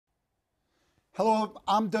Hello,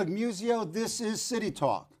 I'm Doug Muzzio. This is City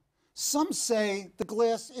Talk. Some say the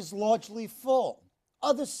glass is largely full.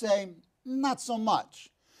 Others say not so much.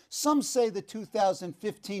 Some say the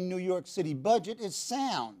 2015 New York City budget is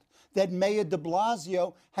sound, that Mayor de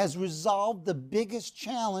Blasio has resolved the biggest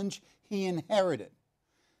challenge he inherited.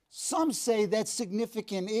 Some say that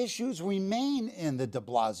significant issues remain in the de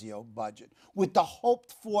Blasio budget, with the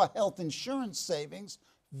hoped-for health insurance savings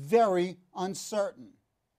very uncertain.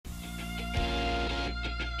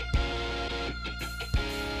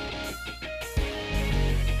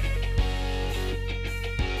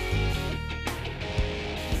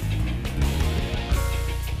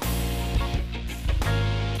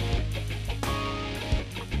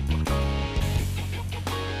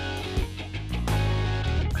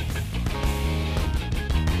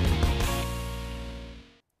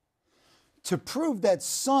 To prove that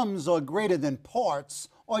sums are greater than parts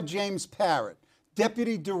are James Parrott,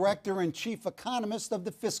 Deputy Director and Chief Economist of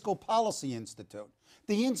the Fiscal Policy Institute.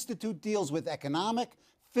 The Institute deals with economic,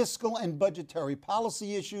 fiscal, and budgetary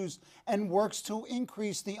policy issues and works to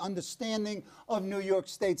increase the understanding of New York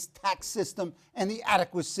State's tax system and the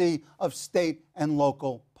adequacy of state and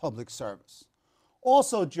local public service.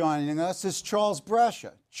 Also joining us is Charles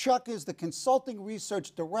Brecher. Chuck is the Consulting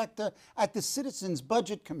Research Director at the Citizens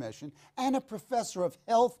Budget Commission and a professor of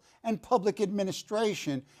health and public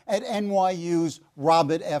administration at NYU's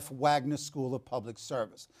Robert F. Wagner School of Public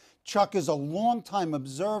Service. Chuck is a longtime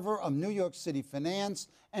observer of New York City finance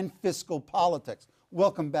and fiscal politics.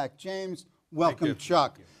 Welcome back, James. Welcome,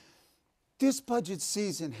 Chuck. This budget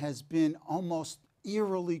season has been almost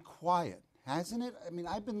eerily quiet, hasn't it? I mean,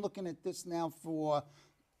 I've been looking at this now for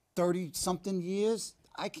 30-something years.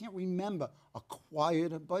 I can't remember a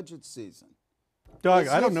quieter budget season. Doug,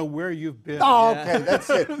 I don't know where you've been. Oh, okay, that's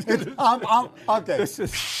it. Okay. This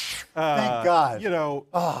is, thank God. You know,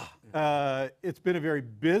 it's been a very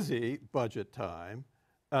busy budget time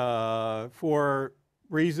for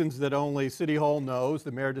reasons that only City Hall knows.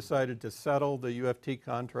 The mayor decided to settle the UFT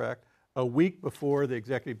contract a week before the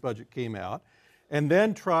executive budget came out, and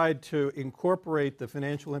then tried to incorporate the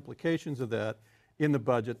financial implications of that in the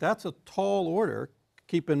budget. That's a tall order.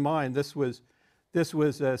 Keep in mind, this was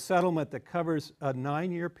a settlement that covers a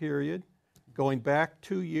 9-year period, going back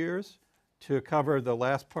 2 years to cover the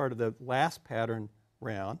last part of the last pattern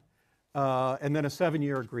round, and then a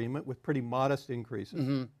 7-year agreement with pretty modest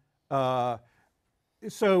increases.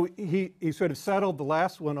 So he sort of settled the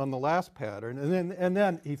last one on the last pattern, and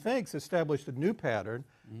then he thinks established a new pattern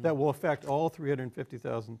that will affect all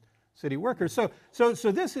 350,000 city workers.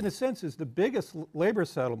 So this, in a sense, is the biggest labor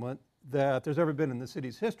settlement that there's ever been in the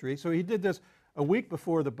city's history. So he did this a week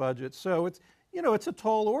before the budget. So it's, you know, it's a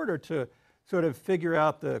tall order to sort of figure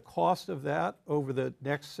out the cost of that over the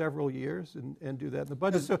next several years and do that in the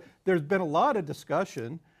budget. So there's been a lot of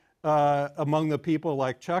discussion among the people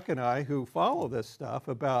like Chuck and I who follow this stuff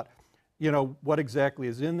about, you know, what exactly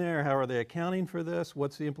is in there, how are they accounting for this,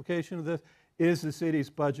 what's the implication of this, is the city's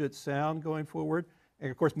budget sound going forward? And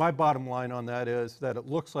of course, my bottom line on that is that it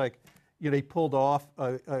looks like, you know, he pulled off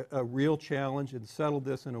a real challenge and settled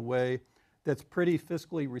this in a way that's pretty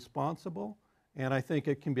fiscally responsible, and I think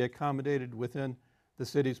it can be accommodated within the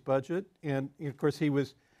city's budget. And of course, he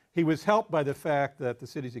was helped by the fact that the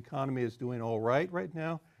city's economy is doing all right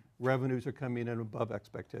now. Revenues are coming in above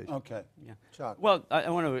expectations. Okay. Yeah. Chuck. Well,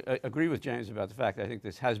 I want to agree with James about the fact that I think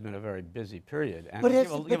this has been a very busy period. And But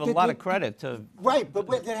give a lot of credit to... Right, but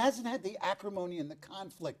it hasn't had the acrimony and the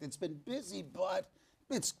conflict. It's been busy,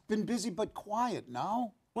 but quiet,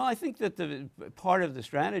 no? Well, I think that the part of the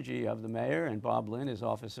strategy of the mayor and Bob Lynn, his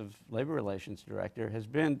Office of Labor Relations Director, has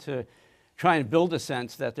been to try and build a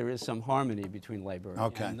sense that there is some harmony between labor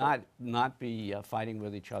and not be fighting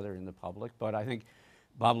with each other in the public. But I think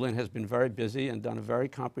Bob Lynn has been very busy and done a very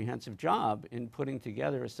comprehensive job in putting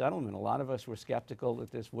together a settlement. A lot of us were skeptical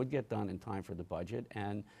that this would get done in time for the budget,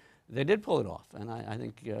 and they did pull it off. And I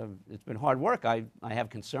think it's been hard work. I have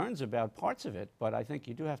concerns about parts of it, but I think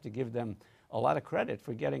you do have to give them a lot of credit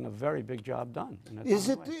for getting a very big job done. Is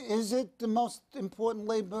it the most important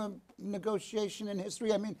labor negotiation in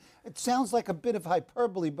history? I mean, it sounds like a bit of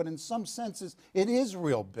hyperbole, but in some senses, it is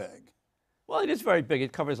real big. Well, it is very big.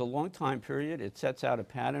 It covers a long time period. It sets out a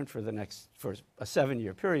pattern for a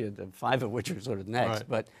 7-year period, 5 of which are sort of next.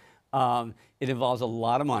 Right. But it involves a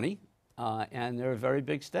lot of money, and there are very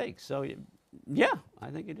big stakes. So, yeah, I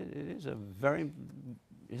think it is a very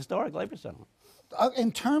historic labor settlement.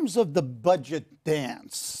 In terms of the budget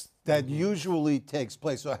dance that usually takes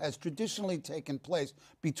place or has traditionally taken place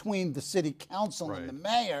between the city council and the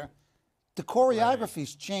mayor, the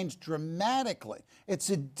choreography's changed dramatically. It's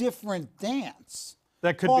a different dance.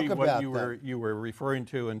 That could Talk be what about you were referring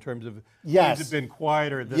to in terms of Yes. things have been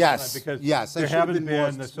quieter this Yes. time because Yes. I there should have haven't been more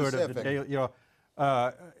been the sort of the specific. daily,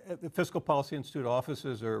 the Fiscal Policy Institute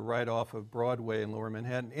offices are right off of Broadway in Lower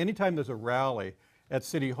Manhattan. Anytime there's a rally at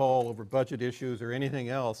City Hall over budget issues or anything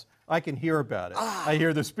else, I can hear about it. I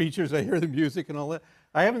hear the speeches, I hear the music and all that.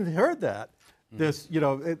 I haven't heard that. This,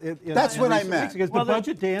 That's what I meant. Because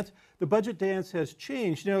the budget dance has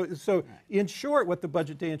changed. So in short, what the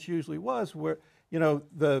budget dance usually was, where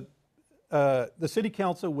the city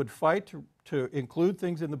council would fight to include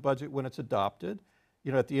things in the budget when it's adopted,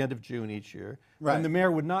 at the end of June each year. Right. And the mayor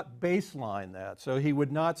would not baseline that. So he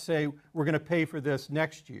would not say, we're going to pay for this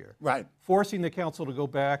next year. Right. Forcing the council to go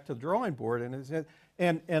back to the drawing board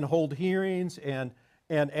and hold hearings, and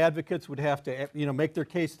advocates would have to make their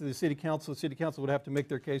case to the city council would have to make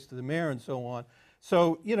their case to the mayor, and so on.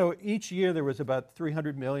 So each year there was about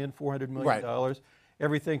 $300 million, $400 million. Right.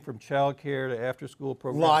 Everything from child care to after school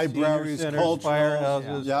programs, Libraries, senior centers, culturals,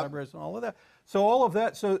 firehouses, yeah. libraries, and all of that. So all of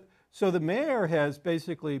that, so the mayor has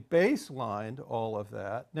basically baselined all of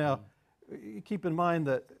that. Now, keep in mind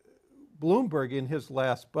that Bloomberg in his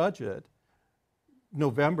last budget,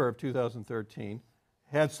 November of 2013,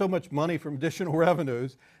 had so much money from additional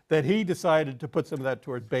revenues that he decided to put some of that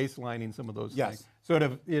toward baselining some of those things. Sort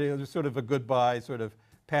of a goodbye, sort of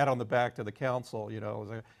pat on the back to the council.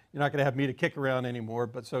 You're not going to have me to kick around anymore,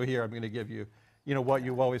 but so here I'm going to give you, what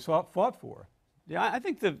you've always fought for. Yeah, I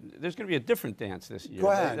think there's going to be a different dance this year.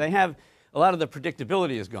 Go ahead. They have a lot of the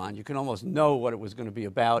predictability is gone. You can almost know what it was going to be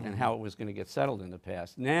about and how it was going to get settled in the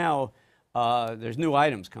past. Now there's new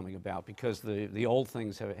items coming about because the old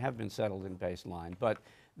things have been settled in baseline. But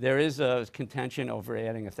there is a contention over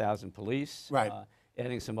adding 1,000 police, Right.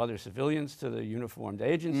 Adding some other civilians to the uniformed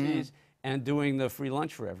agencies, and doing the free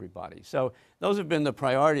lunch for everybody. So those have been the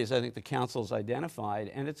priorities I think the council's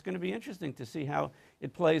identified, and it's going to be interesting to see how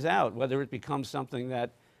it plays out, whether it becomes something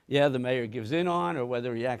that, the mayor gives in on, or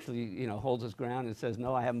whether he actually, holds his ground and says,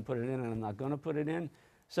 no, I haven't put it in and I'm not going to put it in.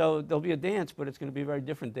 So there'll be a dance, but it's going to be a very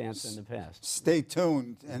different dance than the past. Stay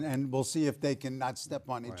tuned, and we'll see if they can not step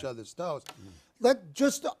on each other's toes.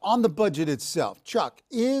 Just on the budget itself, Chuck,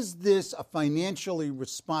 is this a financially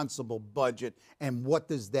responsible budget, and what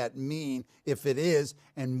does that mean if it is,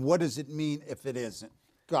 and what does it mean if it isn't?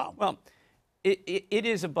 Go. Well, it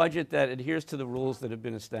is a budget that adheres to the rules that have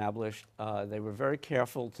been established. They were very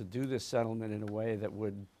careful to do this settlement in a way that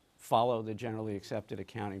would follow the generally accepted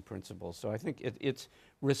accounting principles. So I think it's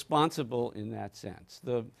responsible in that sense.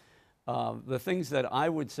 The things that I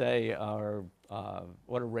would say are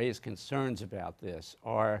ought to raise concerns about this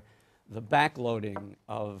are the backloading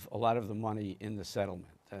of a lot of the money in the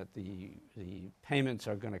settlement, that the payments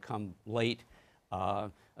are going to come late.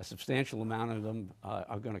 A substantial amount of them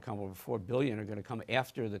are going to come, over $4 billion, are going to come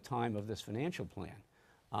after the time of this financial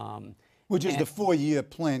plan. Which is the 4-year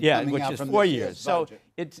plan coming out from which is the 4 years. So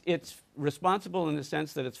budget. it's responsible in the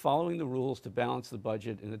sense that it's following the rules to balance the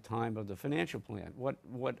budget in the time of the financial plan.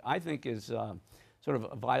 What I think is sort of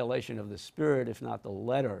a violation of the spirit, if not the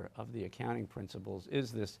letter, of the accounting principles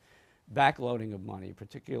is this backloading of money,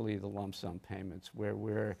 particularly the lump sum payments, where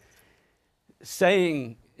we're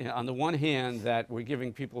saying, on the one hand, that we're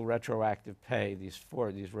giving people retroactive pay, these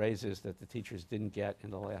raises that the teachers didn't get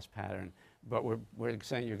in the last pattern, but we're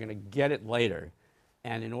saying you're going to get it later.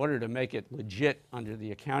 And in order to make it legit under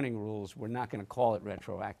the accounting rules, we're not going to call it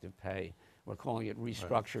retroactive pay. We're calling it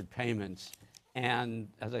restructured payments. And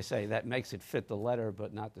as I say, that makes it fit the letter,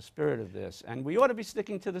 but not the spirit of this. And we ought to be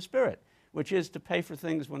sticking to the spirit, which is to pay for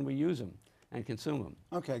things when we use them and consume them.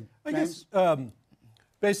 Okay. I guess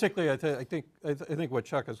basically, I think what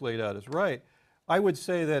Chuck has laid out is right. I would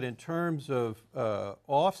say that in terms of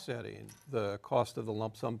offsetting the cost of the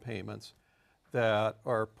lump sum payments that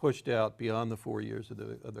are pushed out beyond the 4 years of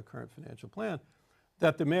the current financial plan,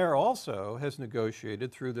 that the mayor also has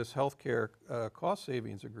negotiated through this healthcare cost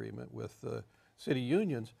savings agreement with the city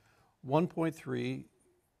unions, $1.3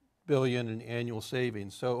 billion in annual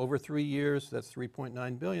savings. So over 3 years, that's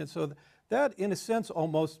 $3.9 billion. So that, in a sense,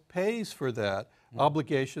 almost pays for that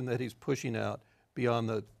obligation that he's pushing out beyond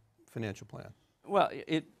the financial plan. Well,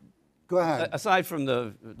 Go ahead. Aside from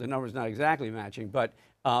the numbers not exactly matching, but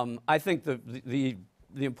I think the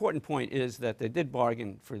important point is that they did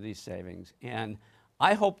bargain for these savings, and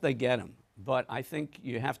I hope they get them. But I think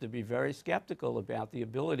you have to be very skeptical about the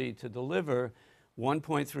ability to deliver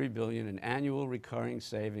 $1.3 billion in annual recurring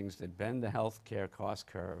savings that bend the health care cost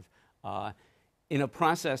curve in a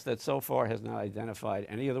process that so far has not identified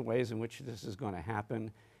any of the ways in which this is going to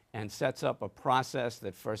happen. and sets up a process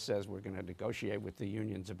that first says we're going to negotiate with the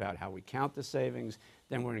unions about how we count the savings,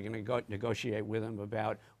 then we're going to negotiate with them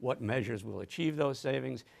about what measures will achieve those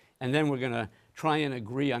savings, and then we're going to try and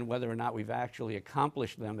agree on whether or not we've actually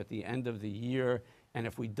accomplished them at the end of the year, and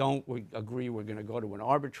if we don't agree, we're going to go to an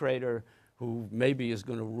arbitrator who maybe is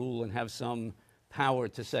going to rule and have some power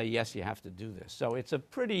to say, yes, you have to do this. So it's a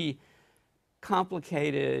pretty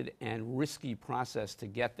complicated and risky process to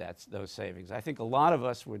get those savings. I think a lot of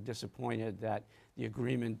us were disappointed that the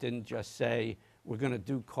agreement didn't just say we're going to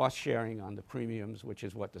do cost sharing on the premiums, which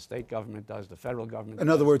is what the state government does, the federal government In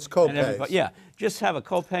other words, co-pays. Yeah, just have a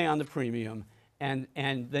copay on the premium, and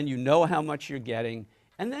then you know how much you're getting.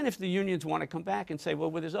 And then if the unions want to come back and say,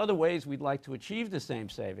 well, there's other ways we'd like to achieve the same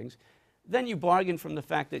savings, then you bargain from the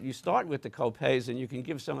fact that you start with the copays and you can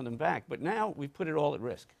give some of them back. But now we've put it all at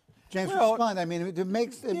risk. James, respond. I mean, it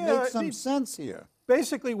makes some sense here.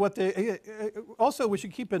 Basically, what they also we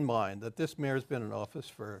should keep in mind that this mayor's been in office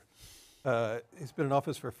for he's been in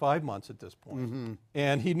office for 5 months at this point,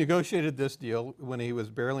 and he negotiated this deal when he was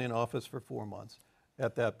barely in office for 4 months.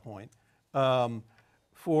 At that point,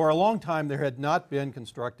 for a long time, there had not been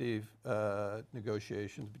constructive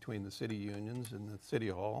negotiations between the city unions and the city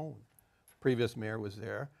hall. The previous mayor was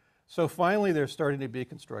there. So finally, there's starting to be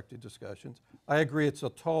constructive discussions. I agree it's a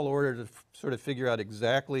tall order to sort of figure out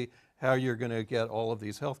exactly how you're going to get all of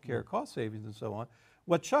these health care cost savings and so on.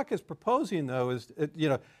 What Chuck is proposing, though, is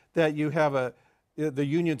that you have the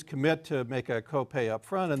unions commit to make a copay up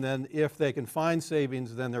front, and then if they can find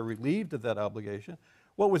savings, then they're relieved of that obligation.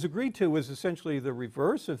 What was agreed to was essentially the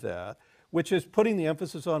reverse of that, which is putting the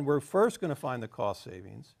emphasis on we're first going to find the cost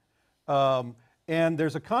savings. And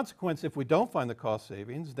there's a consequence if we don't find the cost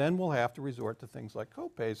savings, then we'll have to resort to things like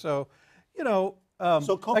copays. So, so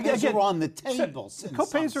copays are on the table.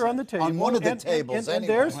 Copays are on the table. On one of the tables,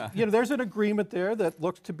 anyway. And there's an agreement there that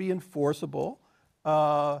looks to be enforceable.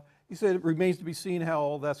 He said it remains to be seen how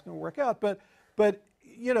all that's going to work out. But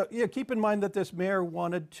keep in mind that this mayor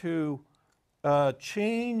wanted to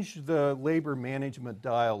change the labor management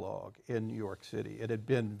dialogue in New York City. It had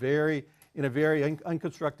been in a very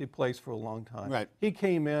unconstructive place for a long time. Right. He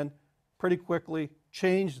came in pretty quickly,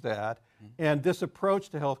 changed that, and this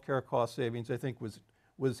approach to healthcare cost savings, I think,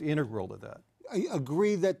 was integral to that. I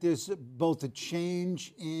agree that there's both a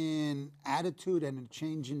change in attitude and a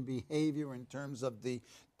change in behavior in terms of the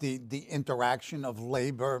interaction of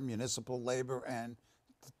labor, municipal labor, and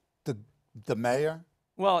the mayor.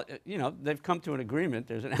 Well, they've come to an agreement.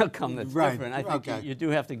 There's an outcome that's different. I think you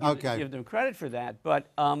do have to give them credit for that. But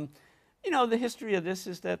the history of this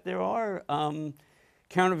is that there are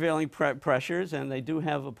countervailing pressures, and they do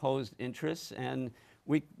have opposed interests. And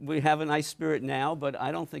we have a nice spirit now, but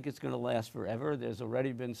I don't think it's going to last forever. There's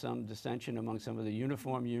already been some dissension among some of the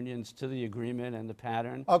uniform unions to the agreement and the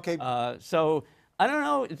pattern. Okay. So I don't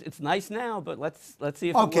know. It's nice now, but let's see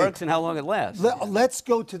if it works and how long it lasts. Let's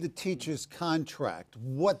go to the teacher's contract,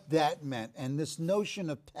 what that meant, and this notion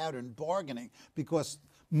of pattern bargaining, because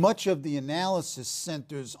much of the analysis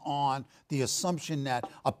centers on the assumption that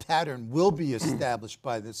a pattern will be established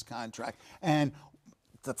by this contract. And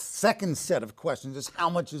the second set of questions is how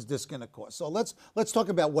much is this going to cost? So let's talk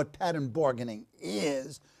about what pattern bargaining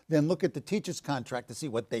is, then look at the teacher's contract to see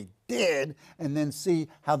what they did, and then see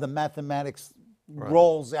how the mathematics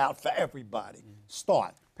rolls out for everybody.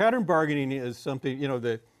 Start. Pattern bargaining is something,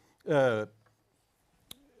 the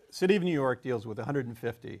City of New York deals with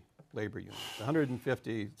 150 labor unions,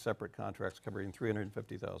 150 separate contracts covering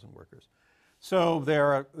 350,000 workers. So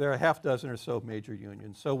there are a half dozen or so major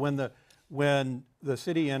unions. So when the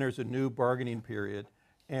city enters a new bargaining period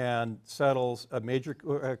and settles a major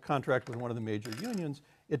contract with one of the major unions,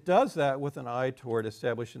 it does that with an eye toward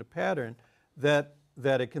establishing a pattern that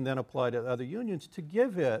it can then apply to other unions to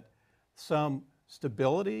give it some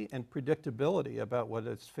stability and predictability about what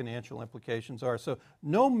its financial implications are. So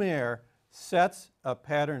no mayor sets a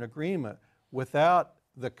pattern agreement without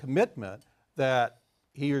the commitment that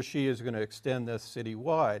he or she is going to extend this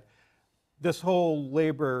citywide. This whole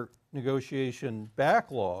labor negotiation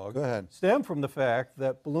backlog stemmed from the fact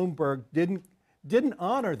that Bloomberg didn't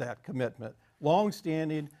honor that commitment.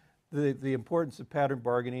 Long-standing, the importance of pattern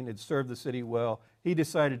bargaining had served the city well. He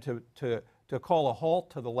decided to call a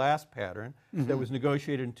halt to the last pattern that was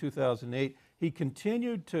negotiated in 2008. He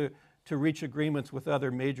continued to reach agreements with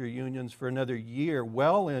other major unions for another year,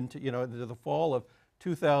 well into the fall of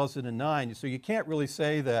 2009. So you can't really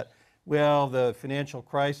say that, well, the financial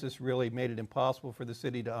crisis really made it impossible for the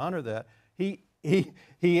city to honor that. He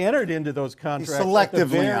entered into those contracts at the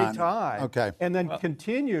very time, and then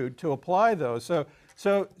continued to apply those.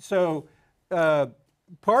 So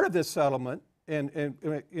part of this settlement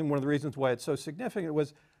one of the reasons why it's so significant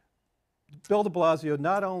was Bill de Blasio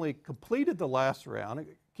not only completed the last round,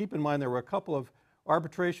 keep in mind there were a couple of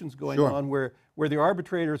arbitrations going on where the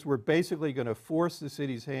arbitrators were basically going to force the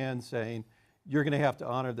city's hand saying, you're going to have to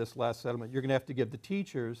honor this last settlement. You're going to have to give the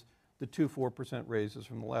teachers the 2 4% raises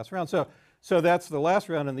from the last round. So that's the last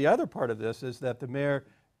round. And the other part of this is that the mayor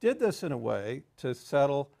did this in a way to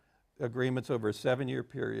settle agreements over a 7-year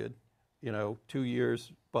period, 2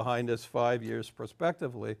 years behind us, 5 years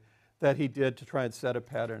prospectively, that he did to try and set a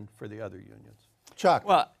pattern for the other unions. Chuck.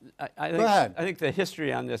 Well, I think the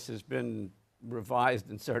history on this has been revised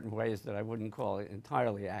in certain ways that I wouldn't call it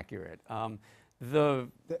entirely accurate.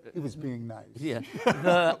 He was being nice. Yeah.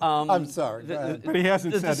 I'm sorry. But he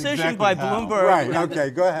hasn't said decision exactly by how. Bloomberg. Right. Okay.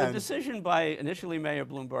 Go ahead. The decision by initially Mayor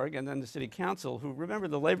Bloomberg and then the City Council, who, remember,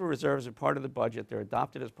 the labor reserves are part of the budget. They're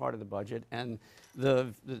adopted as part of the budget, and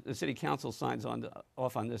the City Council signs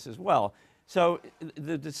off on this as well. So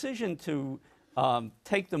the decision to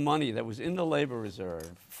take the money that was in the labor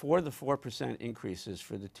reserve for the 4% increases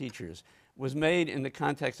for the teachers was made in the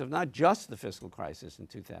context of not just the fiscal crisis in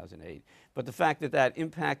 2008, but the fact that that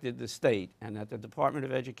impacted the state and that the Department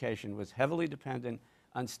of Education was heavily dependent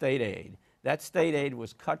on state aid. That state aid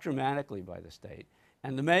was cut dramatically by the state.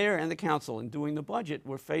 And the mayor and the council, in doing the budget,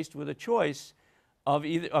 were faced with a choice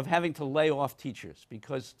of having to lay off teachers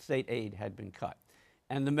because state aid had been cut.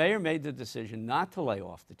 And the mayor made the decision not to lay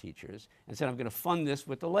off the teachers and said, I'm going to fund this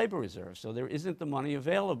with the labor reserve. So there isn't the money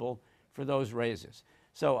available for those raises.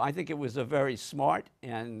 So I think it was a very smart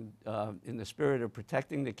and in the spirit of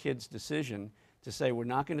protecting the kids' decision to say we're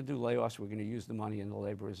not going to do layoffs, we're going to use the money in the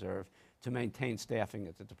labor reserve to maintain staffing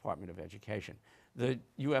at the Department of Education. The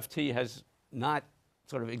UFT has not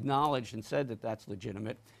sort of acknowledged and said that that's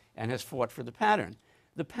legitimate and has fought for the pattern.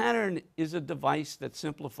 The pattern is a device that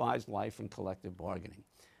simplifies life in collective bargaining.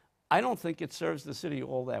 I don't think it serves the city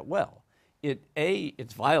all that well.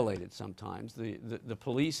 It's violated sometimes. The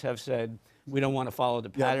police have said, we don't want to follow the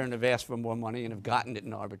pattern, have asked for more money and have gotten it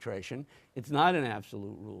in arbitration. It's not an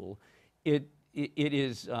absolute rule. It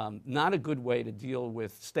is not a good way to deal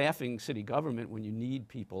with staffing city government when you need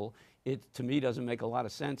people. It, to me, doesn't make a lot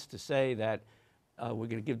of sense to say that we're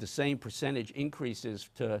going to give the same percentage increases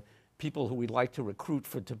to people who we'd like to recruit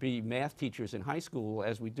to be math teachers in high school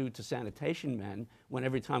as we do to sanitation men, when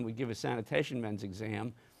every time we give a sanitation men's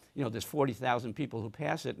exam, there's 40,000 people who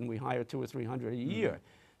pass it and we hire 200 or 300 a year.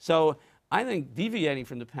 So I think deviating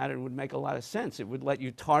from the pattern would make a lot of sense. It would let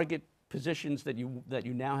you target positions that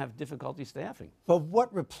you now have difficulty staffing. But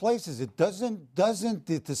what replaces it? Doesn't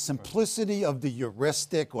the simplicity of the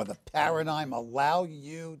heuristic or the paradigm allow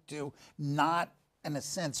you to not, in a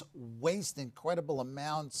sense, waste incredible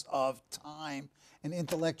amounts of time and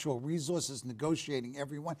intellectual resources negotiating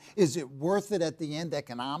everyone? Is it worth it at the end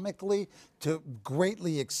economically to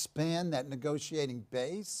greatly expand that negotiating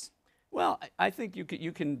base? Well, I think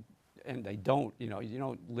you can, and they don't, you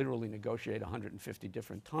don't literally negotiate 150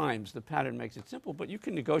 different times. The pattern makes it simple, but you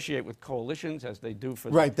can negotiate with coalitions as they do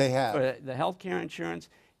for the health care insurance.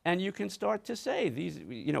 And you can start to say,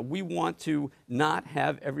 we want to not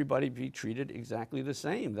have everybody be treated exactly the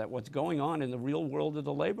same, that what's going on in the real world of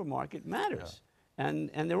the labor market matters. Yeah.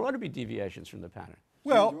 And there ought to be deviations from the pattern.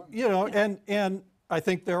 Well, and I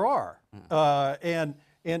think there are. And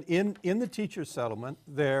in the teacher settlement,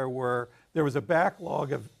 there was a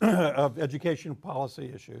backlog of education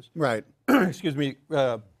policy issues. Right. Excuse me,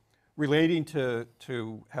 relating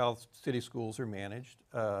to how city schools are managed.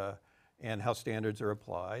 And how standards are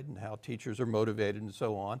applied and how teachers are motivated and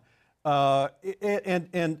so on.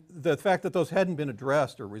 And the fact that those hadn't been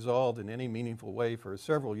addressed or resolved in any meaningful way for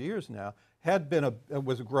several years now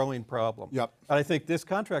was a growing problem. Yep. And I think this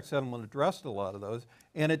contract settlement addressed a lot of those,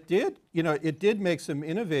 and it did make some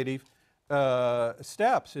innovative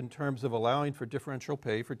steps in terms of allowing for differential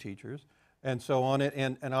pay for teachers and so on,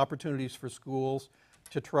 and opportunities for schools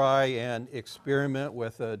to try and experiment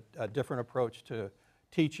with a different approach to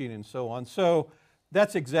teaching and so on. So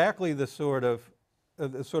that's exactly the sort of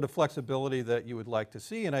flexibility that you would like to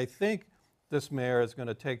see. And I think this mayor is going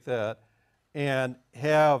to take that and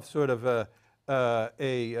have sort of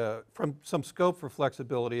from some scope for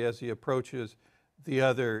flexibility as he approaches the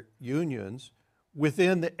other unions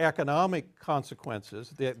within the economic consequences,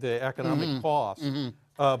 the economic cost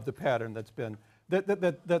of the pattern that's been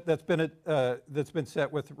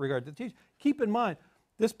set with regard to teaching. Keep in mind,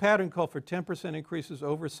 this pattern called for 10% increases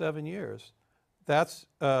over 7 years. That's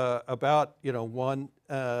about 1.6,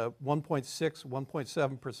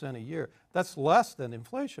 1.7% a year. That's less than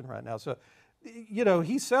inflation right now. So you know,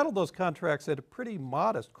 he settled those contracts at a pretty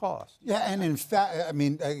modest cost. Yeah, and in fact, I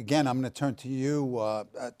mean, again, I'm going to turn to you,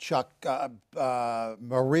 Chuck.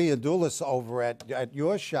 Maria Doulis over at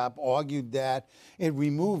your shop argued that it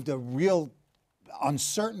removed a real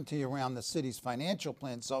uncertainty around the city's financial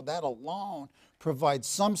plan, so that alone provides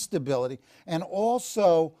some stability. And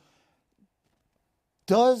also,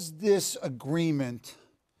 does this agreement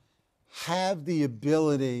have the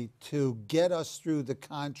ability to get us through the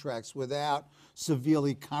contracts without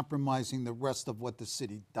severely compromising the rest of what the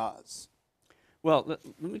city does? Well, let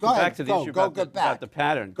me go back to the issue about the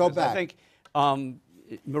pattern. Go back. I think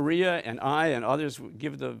Maria and I and others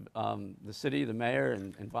give the city, the mayor,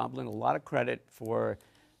 and Bob Lynn a lot of credit for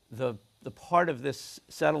the part of this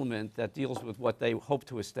settlement that deals with what they hope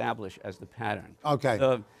to establish as the pattern.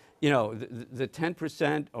 Okay. You know, the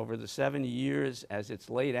 10% over the 7 years as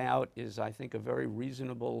it's laid out is, I think, a very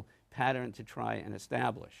reasonable pattern to try and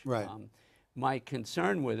establish. Right. My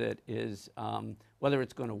concern with it is whether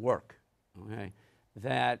it's going to work. Okay,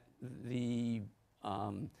 that the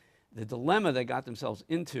dilemma they got themselves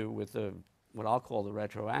into with what I'll call the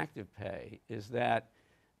retroactive pay is that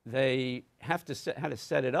they have to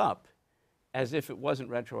set it up as if it wasn't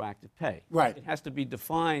retroactive pay. Right. It has to be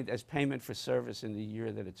defined as payment for service in the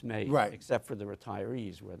year that it's made, right, except for the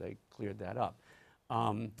retirees where they cleared that up.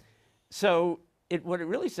 So what it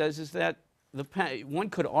really says is that one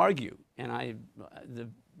could argue, and the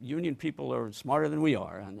union people are smarter than we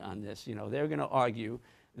are on this, you know, they're going to argue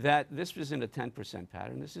that this isn't a 10%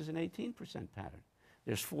 pattern, this is an 18% pattern.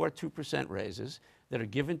 There's 4 2% raises that are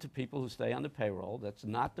given to people who stay on the payroll that's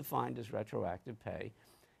not defined as retroactive pay.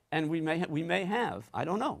 And we may have, I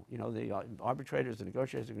don't know, you know, the arbitrators, the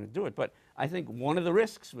negotiators are going to do it, but I think one of the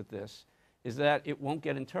risks with this is that it won't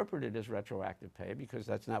get interpreted as retroactive pay because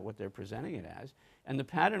that's not what they're presenting it as, and the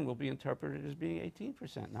pattern will be interpreted as being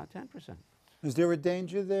 18%, not 10%. Is there a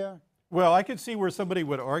danger there? Well, I could see where somebody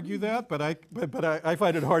would argue that, but I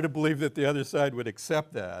find it hard to believe that the other side would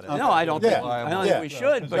accept that. No, I don't think we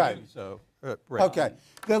should. But right. Right. Okay.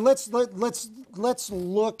 Then let's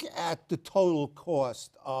look at the total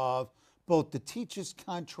cost of both the teacher's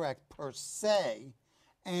contract per se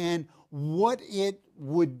and what it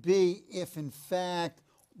would be if, in fact,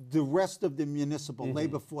 the rest of the municipal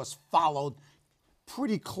labor force followed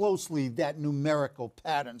pretty closely that numerical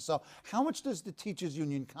pattern. So how much does the teachers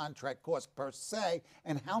union contract cost per se,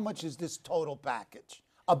 and how much is this total package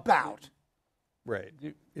about? Right.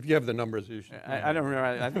 If you have the numbers, you should. I don't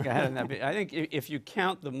remember. I think I had that. I think if you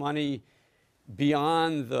count the money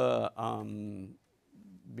beyond the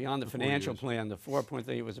financial plan, the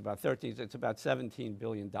 4.3 was about 13. It's about $17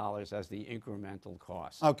 billion as the incremental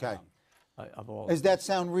cost. Okay. Of all. Does that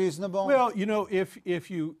sound reasonable? Well, you know, if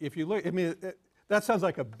you look, I mean, that sounds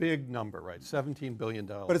like a big number, right? $17 billion.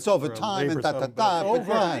 But it's over time and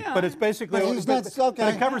But it's basically, but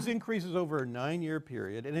it covers increases over a 9-year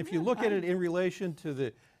period. And if you look at it in relation to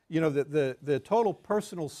the total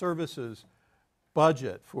personal services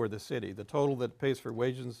budget for the city, the total that pays for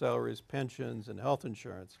wages and salaries, pensions, and health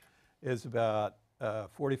insurance is about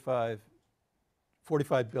 $45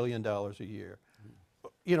 billion a year.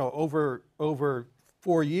 You know, over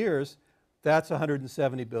 4 years, that's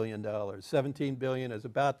 $170 billion. $17 billion is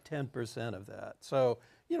about 10% of that. So,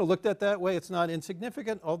 you know, looked at that way, it's not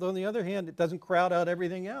insignificant, although on the other hand, it doesn't crowd out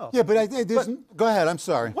everything else. Yeah, but go ahead, I'm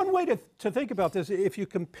sorry. One way to think about this, if you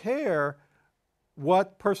compare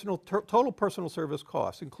what total personal service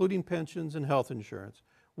costs, including pensions and health insurance,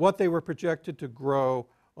 what they were projected to grow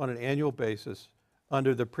on an annual basis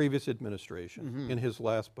under the previous administration in his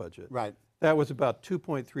last budget. Right. That was about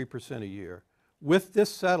 2.3% a year. With this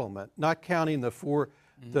settlement, not counting the $4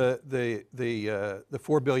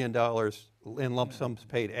 billion in lump sums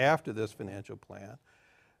paid after this financial plan,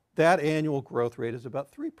 that annual growth rate is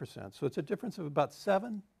about 3%. So it's a difference of about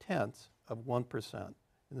 0.7%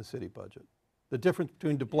 in the city budget. The difference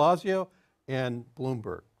between de Blasio and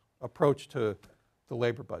Bloomberg approach to the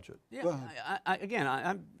labor budget. Yeah,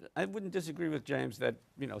 I wouldn't disagree with James that,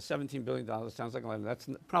 you know, $17 billion sounds like a lot. That's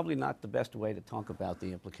probably not the best way to talk about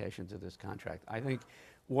the implications of this contract. I think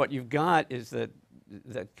what you've got is that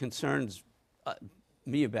concerns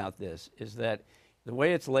me about this is that the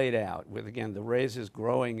way it's laid out, with again the raises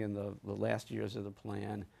growing in the last years of the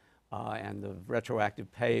plan and the retroactive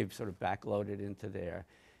pay sort of backloaded into there.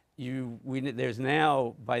 There's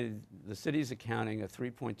now, by the city's accounting, a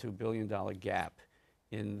 $3.2 billion gap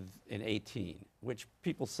in 18, which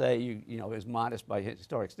people say you know is modest by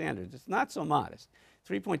historic standards. It's not so modest.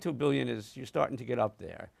 3.2 billion is, you're starting to get up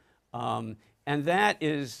there, and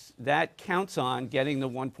that counts on getting the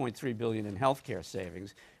 1.3 billion in healthcare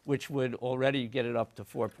savings, which would already get it up to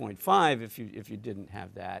 4.5 if you didn't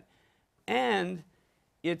have that. And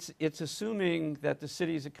it's assuming that the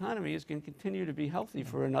city's economy is going to continue to be healthy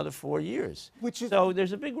for another 4 years. So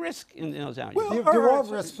there's a big risk in those out years. Well, there are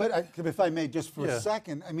risks, but if I may, just for a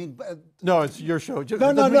second, I mean... no, it's your show.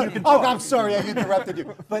 No. Oh, I'm sorry, I interrupted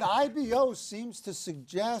you. But IBO seems to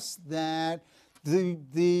suggest that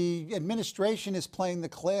the administration is playing the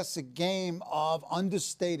classic game of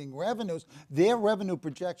understating revenues. Their revenue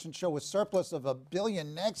projections show a surplus of $1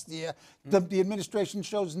 billion next year. The administration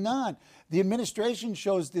shows none. The administration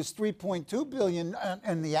shows this $3.2 billion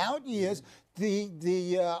in the out years.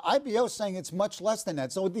 The IBO is saying it's much less than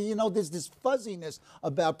that. So there's this fuzziness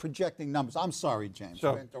about projecting numbers. I'm sorry, James,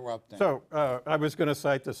 for interrupting. So I was going to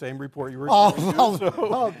cite the same report you were referring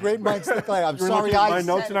to. Great minds think alike. I'm you were sorry, looking at my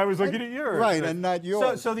notes and I was looking at yours. Right, and not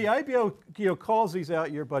yours. So the IBO calls these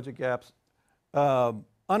out-year budget gaps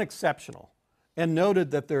unexceptional, and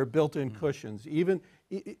noted that there are built-in cushions, even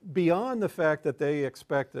beyond the fact that they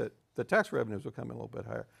expect that the tax revenues will come in a little bit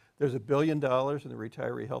higher. There's $1 billion in the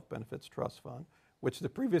Retiree Health Benefits Trust Fund, which the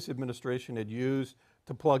previous administration had used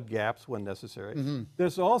to plug gaps when necessary.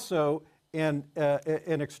 There's also an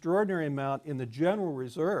extraordinary amount in the general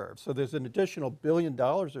reserve. So there's an additional $1 billion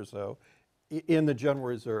or so in the general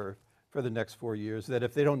reserve for the next 4 years that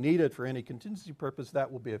if they don't need it for any contingency purpose,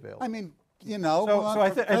 that will be available. I mean,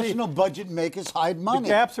 professional budget makers hide money. The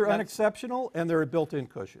gaps are unexceptional and there are built-in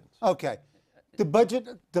cushions. Okay. The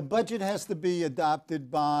budget has to be adopted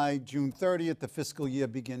by June 30th. The fiscal year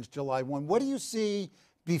begins July 1. What do you see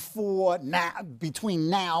between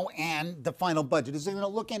now and the final budget? Is it going to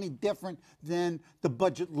look any different than the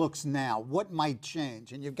budget looks now? What might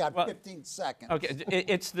change? And you've got 15 seconds. Okay,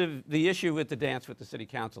 it's the issue with the dance with the city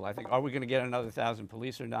council. I think, are we going to get another 1,000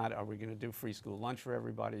 police or not? Are we going to do free school lunch for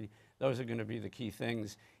everybody? Those are going to be the key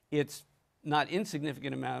things. It's not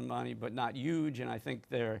insignificant amount of money, but not huge, and I think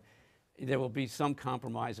there will be some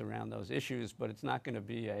compromise around those issues, but it's not going to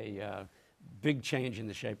be a big change in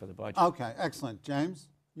the shape of the budget. Okay, excellent. James?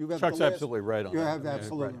 Chuck's absolutely right on that. You have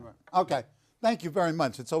absolutely right. Okay, thank you very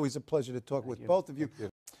much. It's always a pleasure to talk with both of you.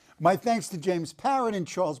 My thanks to James Parrott and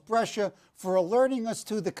Charles Brecher for alerting us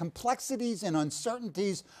to the complexities and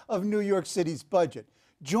uncertainties of New York City's budget.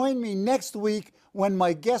 Join me next week when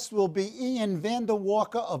my guest will be Ian Vander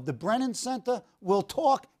Walker of the Brennan Center. We'll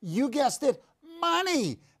talk, you guessed it,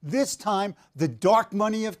 money. This time, the dark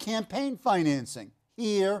money of campaign financing,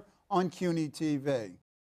 here on CUNY TV.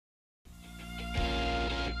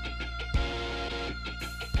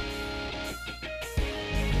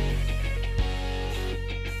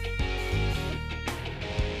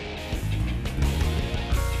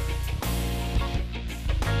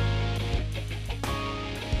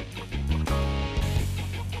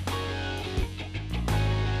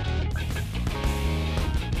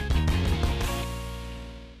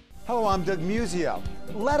 Hello, I'm Doug Muzzio.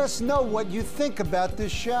 Let us know what you think about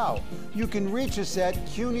this show. You can reach us at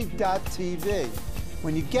CUNY.TV.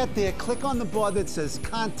 When you get there, click on the bar that says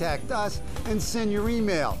Contact Us and send your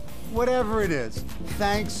email. Whatever it is.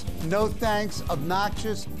 Thanks, no thanks,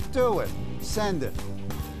 obnoxious, do it. Send it.